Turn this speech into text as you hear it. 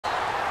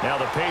Now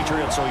the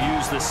Patriots will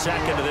use the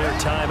second of their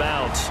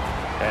timeouts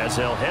as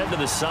they'll head to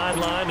the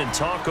sideline and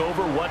talk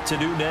over what to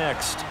do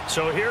next.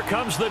 So here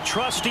comes the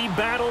trusty,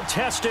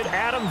 battle-tested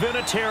Adam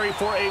Vinatieri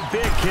for a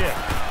big kick.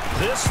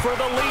 This for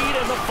the lead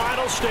in the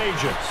final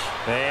stages.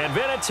 And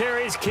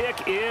Vinatieri's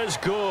kick is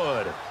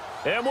good.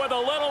 And with a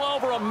little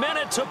over a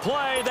minute to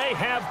play, they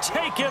have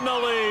taken the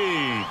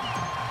lead.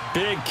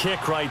 Big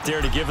kick right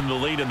there to give them the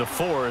lead in the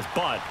fourth,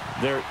 but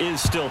there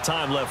is still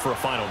time left for a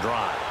final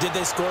drive. Did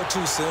they score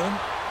too soon?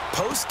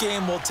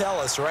 Post-game will tell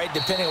us, right?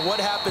 Depending on what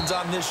happens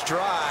on this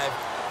drive,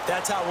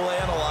 that's how we'll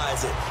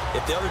analyze it.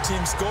 If the other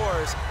team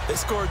scores, they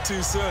scored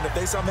too soon. If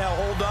they somehow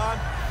hold on,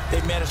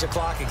 they've managed the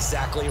clock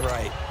exactly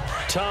right.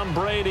 Tom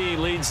Brady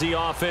leads the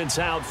offense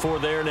out for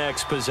their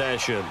next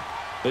possession.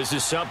 This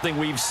is something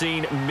we've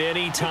seen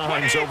many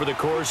times over the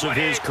course of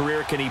his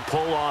career. Can he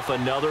pull off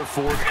another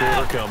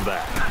fourth-quarter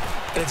comeback?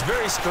 And it's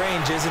very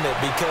strange, isn't it?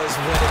 Because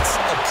when it's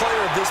a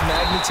player of this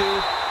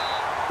magnitude,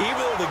 even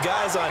though the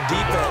guys on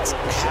defense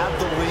have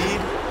the lead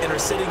and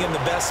are sitting in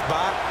the best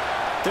spot,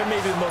 they're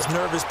maybe the most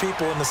nervous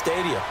people in the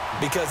stadium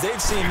because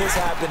they've seen this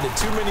happen to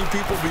too many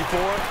people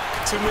before,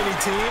 too many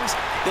teams.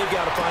 They've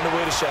got to find a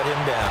way to shut him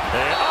down.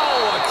 And,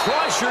 oh, a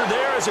crusher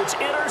there as it's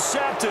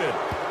intercepted.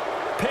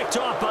 Picked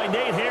off by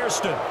Nate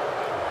Hairston.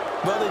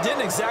 Well, they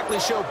didn't exactly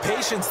show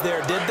patience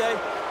there, did they?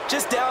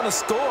 Just down a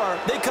score,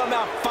 they come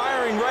out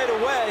firing right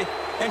away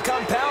and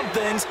compound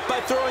things by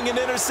throwing an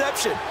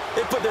interception.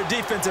 They put their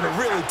defense in a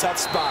really tough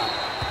spot.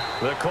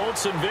 The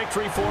Colts in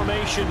victory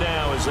formation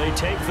now as they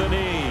take the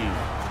knee.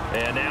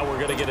 And now we're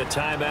going to get a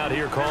timeout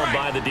here called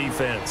by the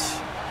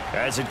defense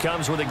as it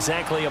comes with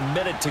exactly a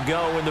minute to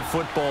go in the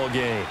football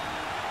game.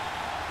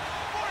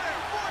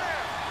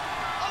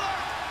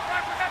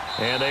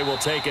 And they will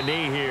take a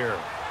knee here.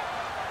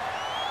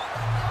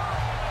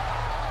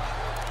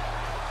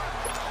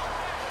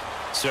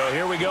 So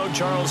here we go,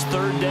 Charles,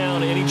 third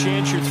down. Any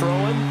chance you're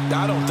throwing?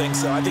 I don't think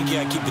so. I think you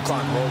got to keep the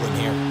clock rolling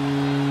here.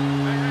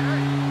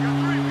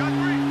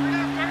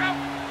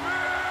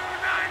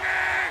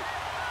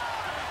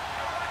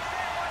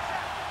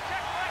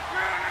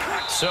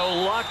 So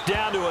luck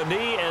down to a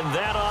knee, and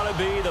that ought to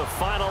be the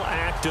final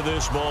act of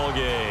this ball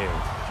game.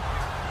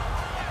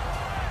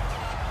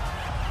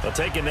 Well,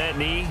 taking that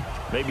knee,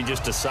 maybe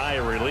just a sigh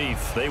of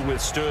relief. They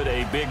withstood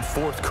a big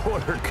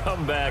fourth-quarter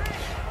comeback.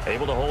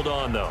 Able to hold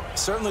on, though.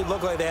 Certainly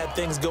looked like they had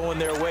things going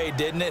their way,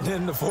 didn't it?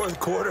 In the fourth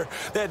quarter,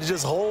 they had to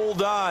just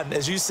hold on.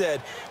 As you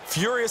said,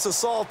 furious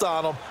assault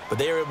on them, but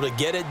they were able to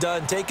get it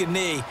done, take a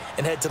knee,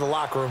 and head to the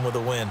locker room with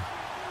a win.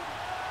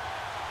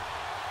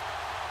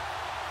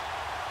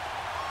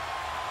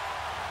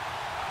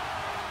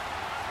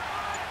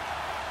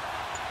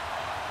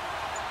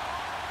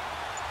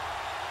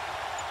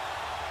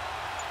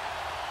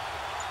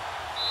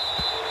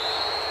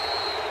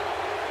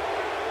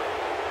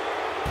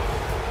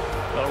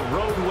 A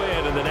road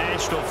win in the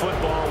National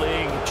Football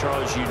League.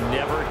 Charles, you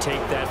never take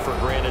that for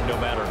granted no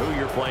matter who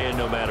you're playing,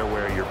 no matter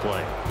where you're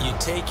playing. You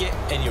take it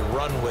and you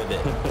run with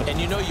it. And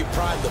you know you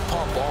prime the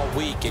pump all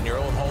week in your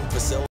own home facility.